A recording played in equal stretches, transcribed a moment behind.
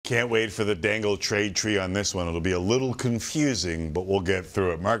Can't wait for the dangle trade tree on this one. It'll be a little confusing, but we'll get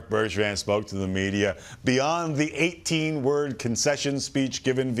through it. Marc Bergevin spoke to the media beyond the 18-word concession speech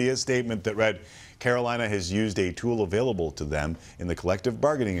given via statement that read, Carolina has used a tool available to them in the collective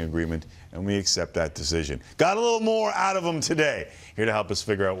bargaining agreement, and we accept that decision. Got a little more out of them today. Here to help us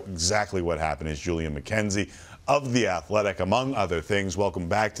figure out exactly what happened is Julian McKenzie of The Athletic, among other things. Welcome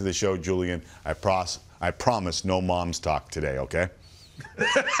back to the show, Julian. I promise no mom's talk today, okay?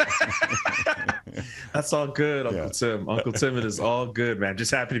 That's all good, Uncle Tim. Uncle Tim, it is all good, man. Just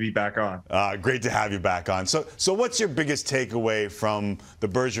happy to be back on. Great to have you back on. So what's your biggest takeaway from the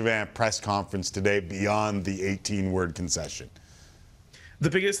Bergevin press conference today beyond the 18-word concession? The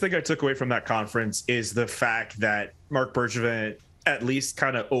biggest thing I took away from that conference is the fact that Marc Bergevin at least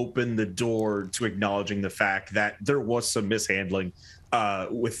kind of opened the door to acknowledging the fact that there was some mishandling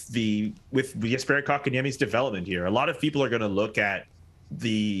with Jesperi Kotkaniemi's development here. A lot of people are going to look at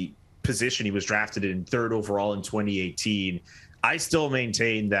the position he was drafted in, 3rd overall in 2018. I still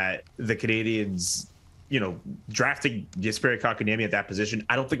maintain that the Canadiens, drafting Jesperi Kotkaniemi at that position,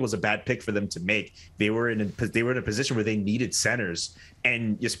 I don't think it was a bad pick for them to make. They were in a position where they needed centers,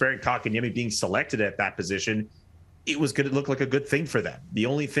 and Jesperi Kotkaniemi being selected at that position, it was going to look like a good thing for them. The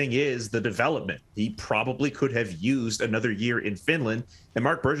only thing is the development. He probably could have used another year in Finland. And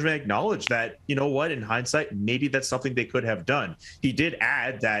Marc Bergevin acknowledged that, in hindsight, maybe that's something they could have done. He did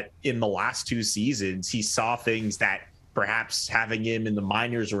add that in the last 2 seasons, he saw things that perhaps having him in the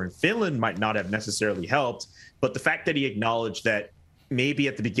minors or in Finland might not have necessarily helped. But the fact that he acknowledged that maybe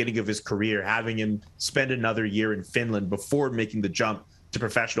at the beginning of his career, having him spend another year in Finland before making the jump to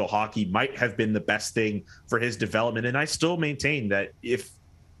professional hockey might have been the best thing for his development. And I still maintain that if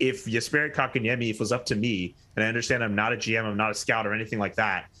Jesperi Kotkaniemi, if it was up to me, and I understand I'm not a GM, I'm not a scout or anything like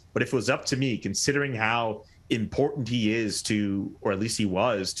that, but if it was up to me, considering how important he is to, or at least he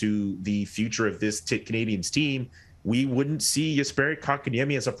was, to the future of this Canadiens team, we wouldn't see Jesperi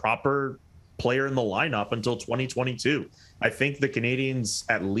Kotkaniemi as a proper player in the lineup until 2022. I think the Canadiens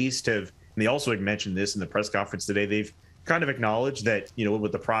at least have, and they also had mentioned this in the press conference today, they've kind of acknowledge that,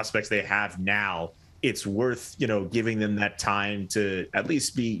 with the prospects they have now, it's worth, giving them that time to at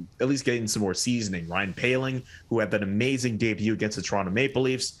least getting some more seasoning. Ryan Poehling, who had that amazing debut against the Toronto Maple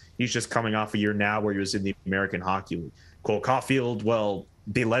Leafs, he's just coming off a year now where he was in the American Hockey League. Cole Caulfield, well,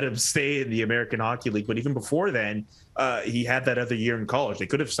 they let him stay in the American Hockey League, but even before then, he had that other year in college. They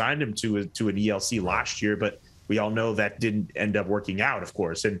could have signed him to an ELC last year, but we all know that didn't end up working out, of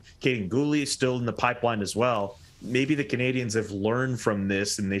course. And Kaden Guhle is still in the pipeline as well. Maybe the Canadiens have learned from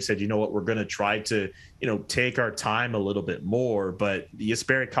this and they said, you know what, we're going to try to, take our time a little bit more. But the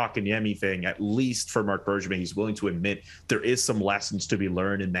Jesperi Kotkaniemi thing, at least for Marc Bergevin, he's willing to admit there is some lessons to be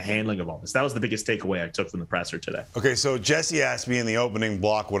learned in the handling of all this. That was the biggest takeaway I took from the presser today. Okay, so Jesse asked me in the opening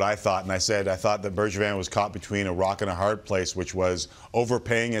block what I thought, and I said I thought that Bergevin was caught between a rock and a hard place, which was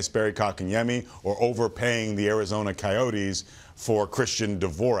overpaying Jesperi Kotkaniemi or overpaying the Arizona Coyotes for Christian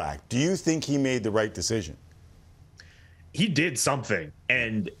Dvorak. Do you think he made the right decision? He did something,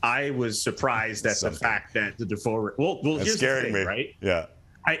 and I was surprised at the fact that the Dvorak. Well, here's the thing, right? Yeah.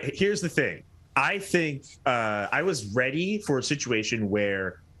 Here's the thing. I think I was ready for a situation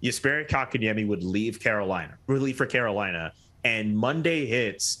where Jesperi Kotkaniemi would leave for Carolina, and Monday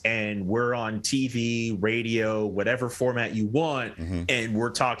hits, and we're on TV, radio, whatever format you want, and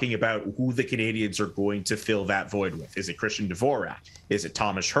we're talking about who the Canadiens are going to fill that void with. Is it Christian Dvorak? Is it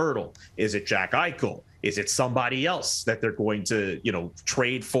Thomas Hertl? Is it Jack Eichel? Is it somebody else that they're going to,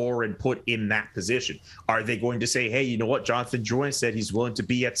 trade for and put in that position? Are they going to say, hey, you know what? Jonathan Drouin said he's willing to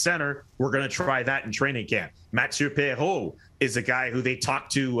be at center. We're going to try that in training camp. Mathieu Perreault is a guy who they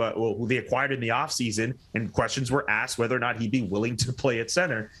talked to, who they acquired in the offseason, and questions were asked whether or not he'd be willing to play at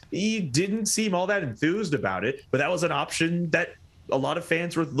center. He didn't seem all that enthused about it, but that was an option that a lot of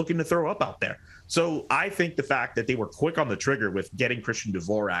fans were looking to throw up out there. So I think the fact that they were quick on the trigger with getting Christian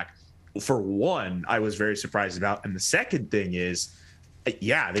Dvorak, for one, I was very surprised about. And the second thing is,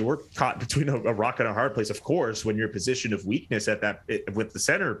 they were caught between a rock and a hard place. Of course, when you're in a position of weakness with the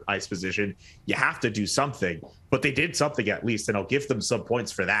center ice position, you have to do something. But they did something at least, and I'll give them some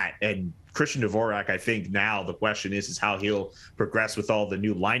points for that. And Christian Dvorak, I think now the question is how he'll progress with all the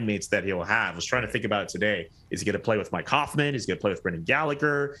new line mates that he'll have. I was trying to think about it today. Is he going to play with Mike Hoffman? Is he going to play with Brendan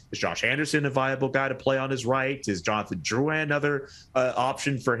Gallagher? Is Josh Anderson a viable guy to play on his right? Is Jonathan Drouin another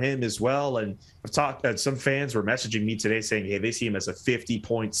option for him as well? And I've talked, some fans were messaging me today saying, hey, they see him as a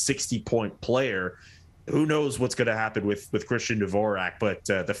 50-point, 60-point player. who knows what's going to happen with Christian Dvorak, but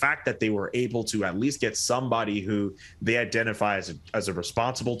the fact that they were able to at least get somebody who they identify as a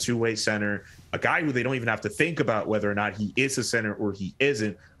responsible two-way center, a guy who they don't even have to think about whether or not he is a center or he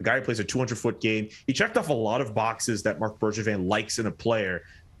isn't, a guy who plays a 200-foot game. He checked off a lot of boxes that Marc Bergevin likes in a player.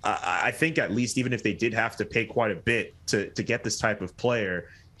 I think at least even if they did have to pay quite a bit to get this type of player,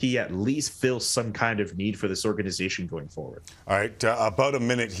 he at least fills some kind of need for this organization going forward. All right, about a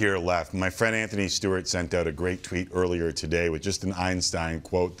minute here left. My friend Anthony Stewart sent out a great tweet earlier today with just an Einstein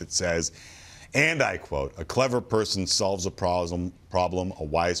quote that says, and I quote, "A clever person solves a problem, a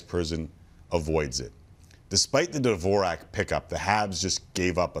wise person avoids it." Despite the Dvorak pickup, the Habs just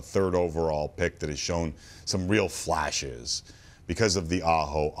gave up a third overall pick that has shown some real flashes because of the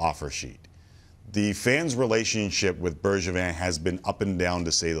Aho offer sheet. The fans' relationship with Bergevin has been up and down,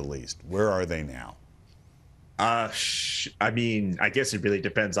 to say the least. Where are they now? I mean, I guess it really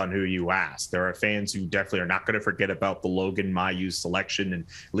depends on who you ask. There are fans who definitely are not going to forget about the Logan Mailloux selection, and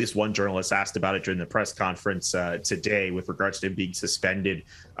at least one journalist asked about it during the press conference today with regards to him being suspended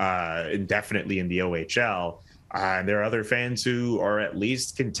indefinitely in the OHL. And there are other fans who are at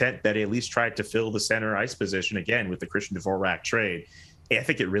least content that he at least tried to fill the center ice position again with the Christian Dvorak trade. I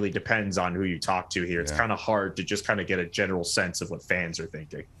think it really depends on who you talk to here. It's kind of hard to just kind of get a general sense of what fans are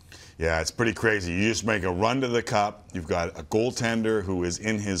thinking. Yeah, it's pretty crazy. You just make a run to the cup. You've got a goaltender who is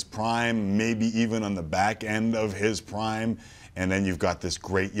in his prime, maybe even on the back end of his prime, and then you've got this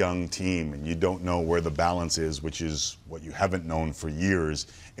great young team, and you don't know where the balance is, which is what you haven't known for years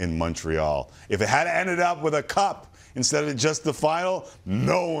in Montreal. If it had ended up with a cup instead of just the final,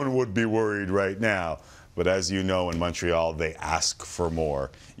 no one would be worried right now. But as you know, in Montreal, they ask for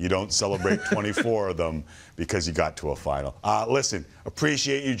more. You don't celebrate 24 of them because you got to a final. Listen,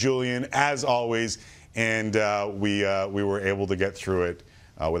 appreciate you, Julian, as always. And we were able to get through it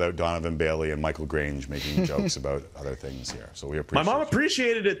without Donovan Bailey and Michael Grange making jokes about other things here. So we appreciate My mom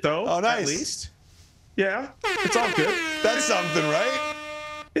appreciated it, though. Oh, nice. At least. Yeah, it's all good. That's something, right?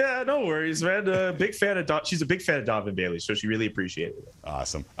 Yeah, no worries, man. She's a big fan of Donovan Bailey, so she really appreciated it.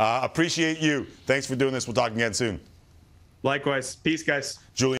 Awesome. Appreciate you. Thanks for doing this. We'll talk again soon. Likewise. Peace, guys. Julian.